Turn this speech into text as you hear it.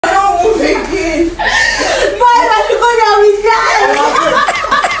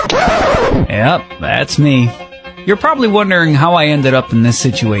Yep, that's me. You're probably wondering how I ended up in this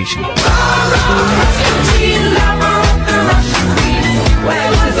situation. Hi,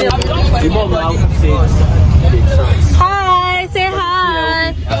 say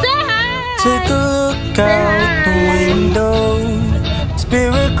hi. Say hi. Take a look out the window.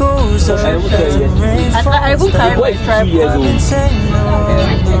 Spirit goes up as the rain falls. I will carry my tripod.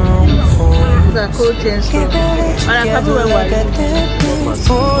 The cold chain store. And I'm happy when we're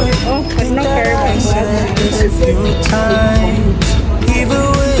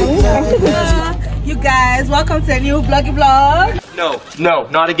You guys, welcome to a new vloggy vlog. No,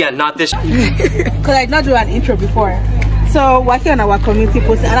 not again, not this. Because I did not do an intro before. So we're here on our community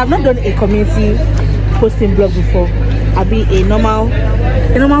posting, and I've not done a community posting vlog before. I'll be a normal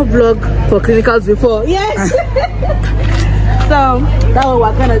vlog for clinicals before. Yes. So that's what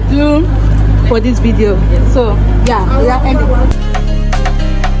we're gonna do for this video. So yeah, we are ending.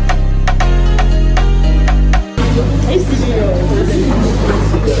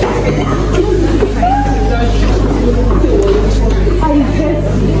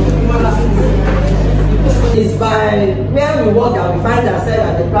 It's by where we work and we find ourselves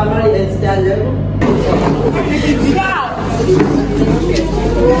at the primary NCR level.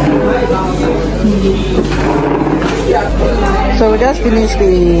 So we just finished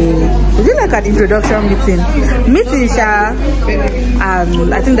is it like an introduction meeting Sha,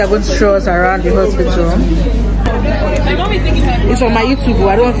 and I think they're going to show us around the hospital. It's on my YouTube,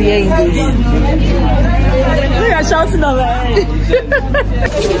 I don't want to hear English. You're shouting over it.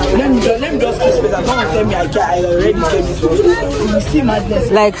 Let me just kiss space. I don't want to tell me I already came into you see madness.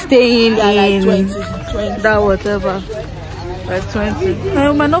 Like staying in like 20. that whatever. Like 20.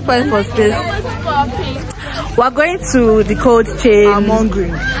 I might not find for space. We're going to the cold chain. I'm hungry.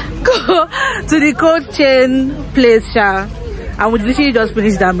 Go to the cold chain place, Sha. And we literally just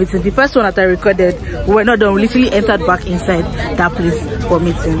finished that meeting. The first one that I recorded, we were not done. We literally entered back inside that place for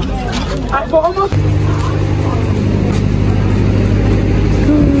meeting.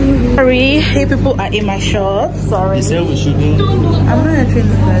 Sorry, hey people are in my shorts. Sorry. You said we shouldn't. I'm not entering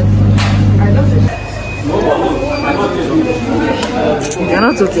the You're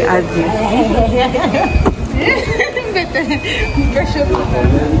not okay, Adi.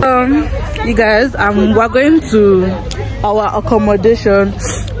 You guys, we're going to our accommodation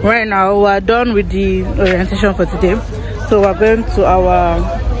right now. We're done with the orientation for today, so we're going to our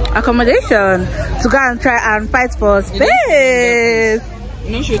accommodation to go and try and fight for space.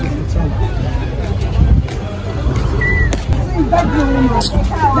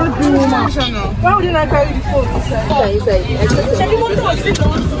 Why would you not carry the phone?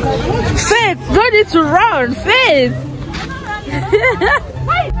 Faith, don't need to run, Faith.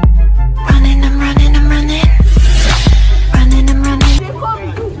 Running, I'm running, I'm running. Running, I'm running.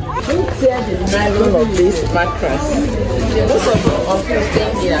 Don't tear the nylon of this mattress. Most of you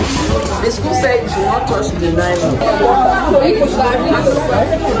staying here. The school said you should not touch the nylon. No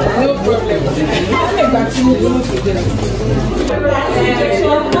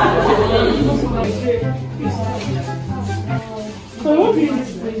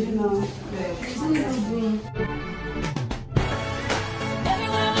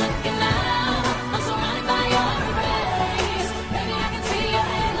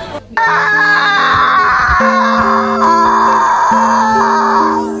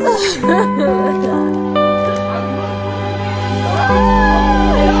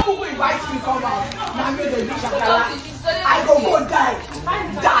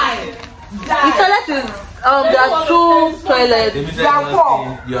There are two toilets. There are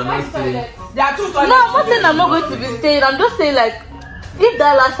four. You're not staying. There are two toilets. No, I'm not saying I'm not going to be staying. I'm just saying, like, if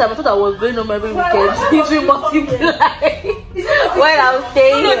that last time I thought I was going home every weekend, it will multiply when I was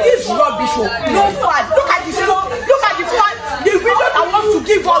staying. No, this is rubbish. No fun. Look at the floor. Look at the fun. The window that wants to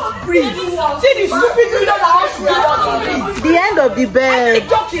give us breathe. See the stupid window that wants to give us breathe. The end of the bed.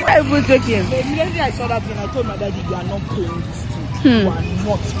 I'm even joking. Immediately I saw that thing, I told my daddy, you are not paying this thing. You are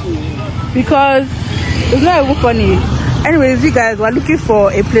not paying. Because it's not even funny. Anyways, you guys, we're looking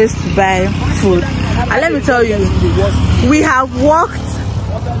for a place to buy food. And let me tell you, we have walked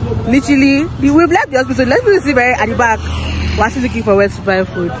literally, we've left the hospital. Let's see very at the back. We're still looking for where to buy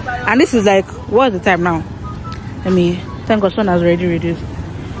food. And this is like, what's the time now? Let me thank God, sun has already reduced.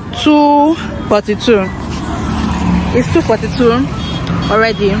 2:42. It's 2:42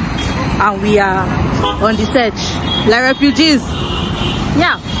 already, and we are on the search like refugees.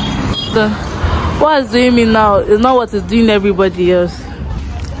 Yeah. What is doing me now is not what is doing everybody else.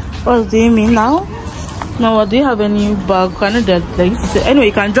 What's doing me now? Now, do you have any bag? Anyway,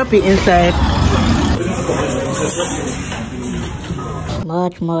 you can drop it inside.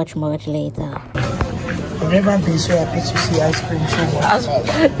 much later. I've never been so happy to see ice cream so much.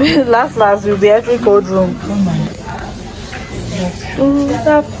 last will be every cold room. Oh my God. Good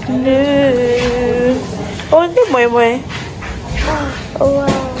afternoon. Oh, is it moi? Oh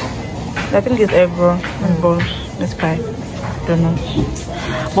wow. I think it's everyone. Let's try. Don't know.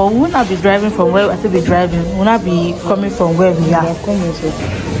 But we will not be driving from where I should be driving. We will not be coming from where we are.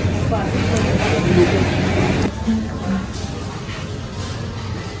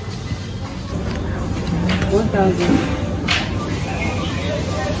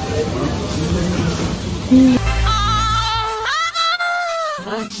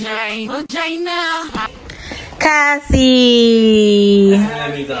 Cassie.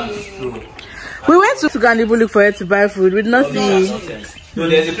 We went to Uganda look for her to buy food. We did not see. No,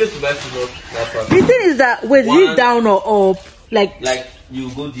 there's a place to buy food. The thing is that wait, is it down or up? Like you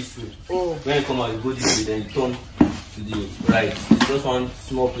go this way. Oh. When you come out, you go this way, then you turn to the right. It's just one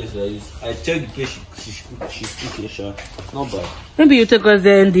small place like this. I checked the place she's cooking, sure. Not bad. Maybe you take us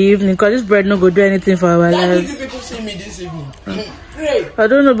there in the evening, because this bread no go do anything for our lives. Why do people see me this evening? I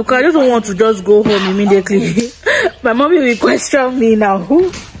don't know, because I just don't want to just go home immediately. My mommy will question me now.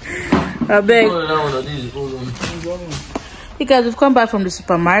 I beg. You guys, we've come back from the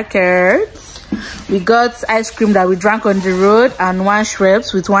supermarket. We got ice cream that we drank on the road and one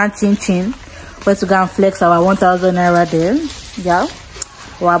Schweppes with one chin. We're to go and flex our 1,000 naira there. Yeah.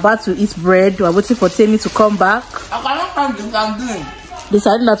 We're about to eat bread. We're waiting for Temi to come back. I cannot find this I'm doing.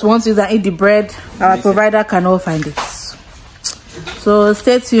 Deciding that once you eat the bread, our provider cannot find it. So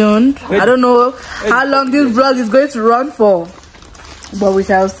stay tuned. I don't know how long this vlog is going to run for, but we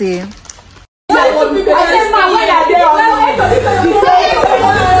shall see.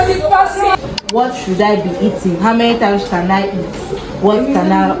 What should I be eating? How many times can I eat? What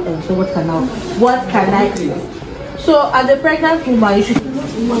can I eat? So as a pregnant woman, you should.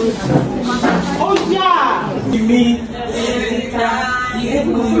 Oh yeah! You mean?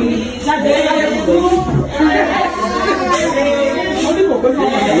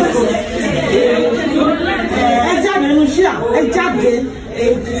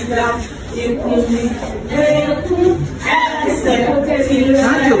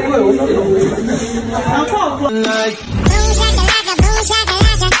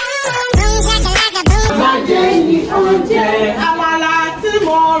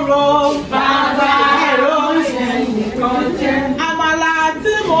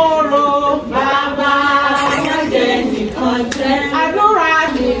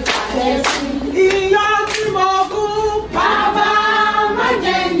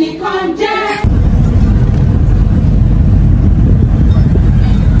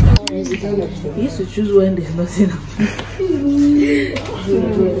 You used to choose when there's nothing.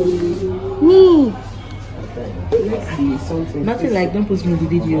 Nothing like don't post me the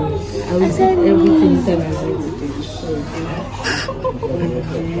videos. I will say everything inside my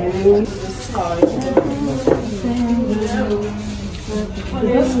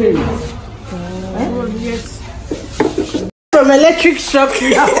Yes. From electric shock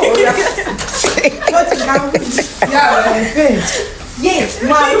now. Yes, mom.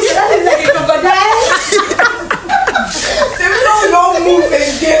 That is like a crocodile. They don't move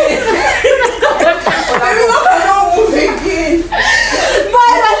again. They don't move again. Why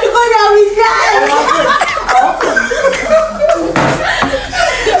don't you go down with that?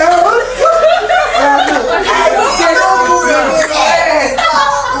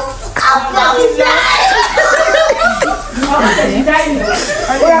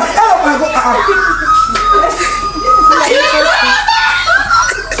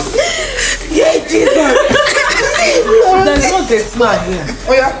 There's not this man here.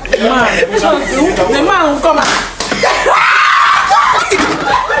 Oh yeah, man. The man will come out.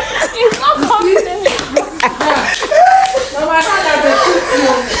 He's not coming. No matter that the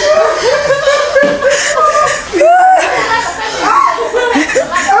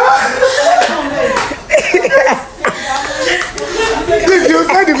Please, you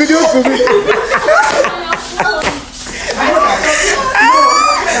send the video to me.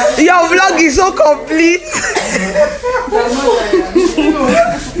 Your vlog is so complete.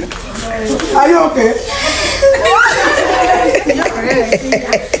 Are you okay?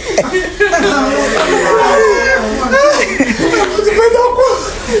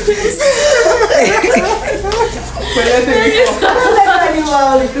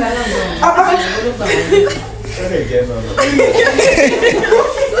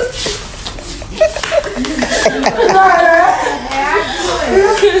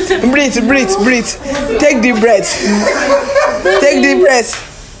 Breathe. Take deep breath. Take deep breath.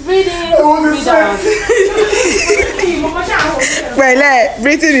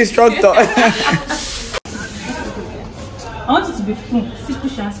 Breathing instructor. I want it to be full. See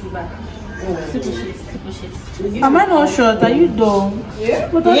push and see back. See push it. Am I not short? Are you dumb? Yeah.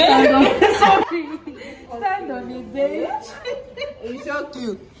 But don't stand on. Stand on the bench. It's so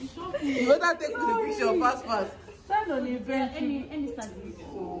cute. You better take the picture fast. Stand on the bench. Any stand.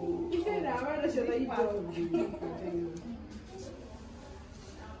 You said that I rather show that you don't.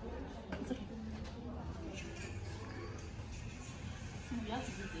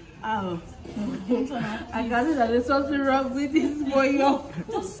 Oh, I can see that there's something wrong with this boy.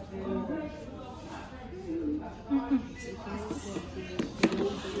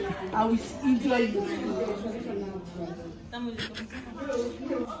 I will enjoy you.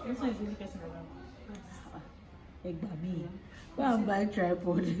 Go and buy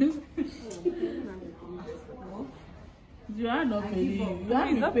tripod. You are not paying. You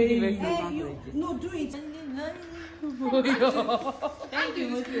are not paying. No, do it. Thank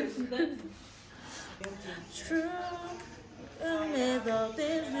you. True, amid of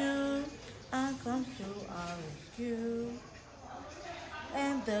this new, I come to our rescue.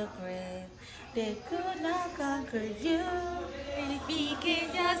 And the grave, they could not conquer you. And if you can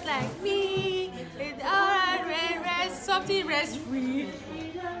just like me, it's alright, rest, something rest free.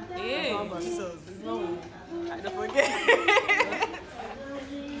 Hey, Jesus, no, I don't forget.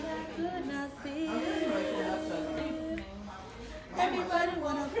 Everybody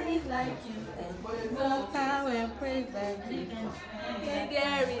wanna praise like you, and no power and praise like you.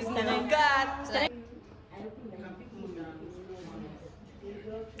 There is no God.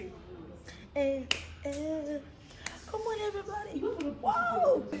 Hey, come on, everybody!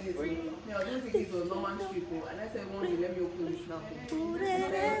 Whoa! No, I don't think it was no one people, and I said, "One, let me open this now."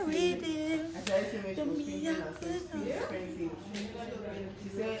 I said, she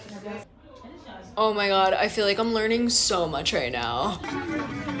said, Oh my god, I feel like I'm learning so much right now.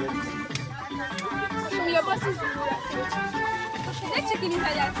 Your boss is that chicken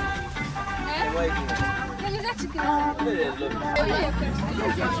inside that? Can you that chicken inside?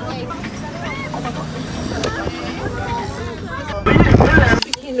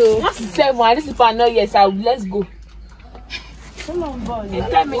 What's 7? This is for no yes. Let's go. Come on, boy. In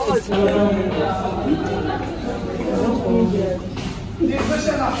 10 minutes.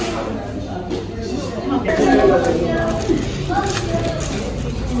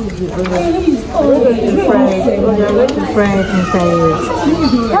 Fry it inside it.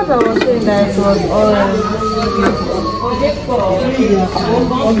 As I was saying that it was all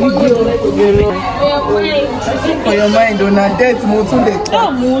for your mind, on a death move to the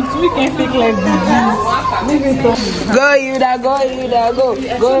top. We can think like this. Go, Yuda, go, Yuda, go.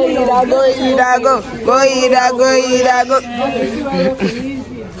 Go, Yuda, go, Yuda, go. Go, Yuda, go, Yuda, go.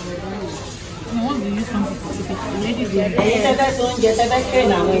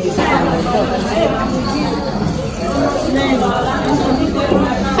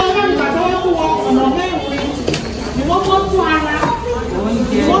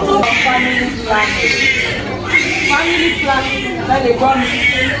 Family planning. Like they got me.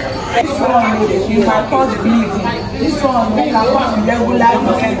 This one, you can call the building. This one, you can call the regular.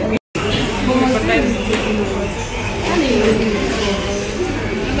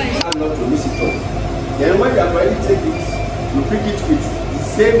 Not to miss it all. Then when you are going to take it, you pick it with the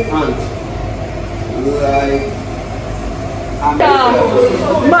same hand. Like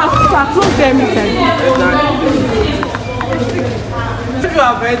If you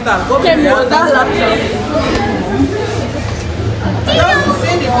are better, go to that laptop. Just to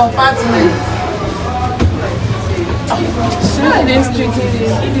see the compartment.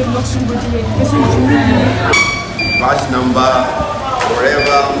 batch number,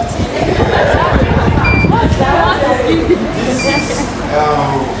 whatever. This is,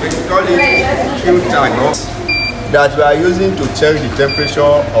 we call it Q tag that we are using to check the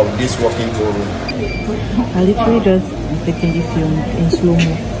temperature of this working room. I literally just taking this film in slow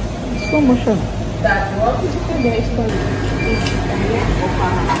motion.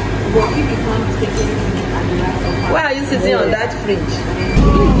 Why are you sitting on that fridge?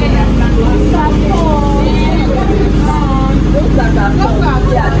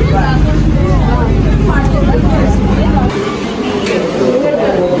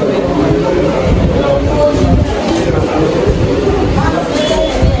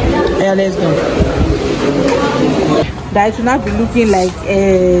 Yeah, let's go. That should not be looking like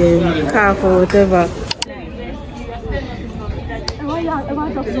a car or whatever. So I have to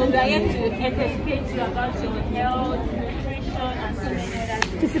educate you about your health, nutrition, and so many other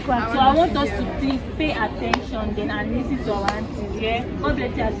things. physical activity. So I want us to please pay attention then and listen to our aunties. Yeah, God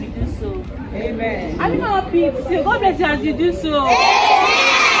bless you as we do so. Amen. I'm not happy to say God bless you as you do so.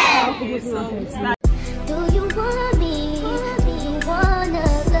 Amen. Okay, so start. Do you want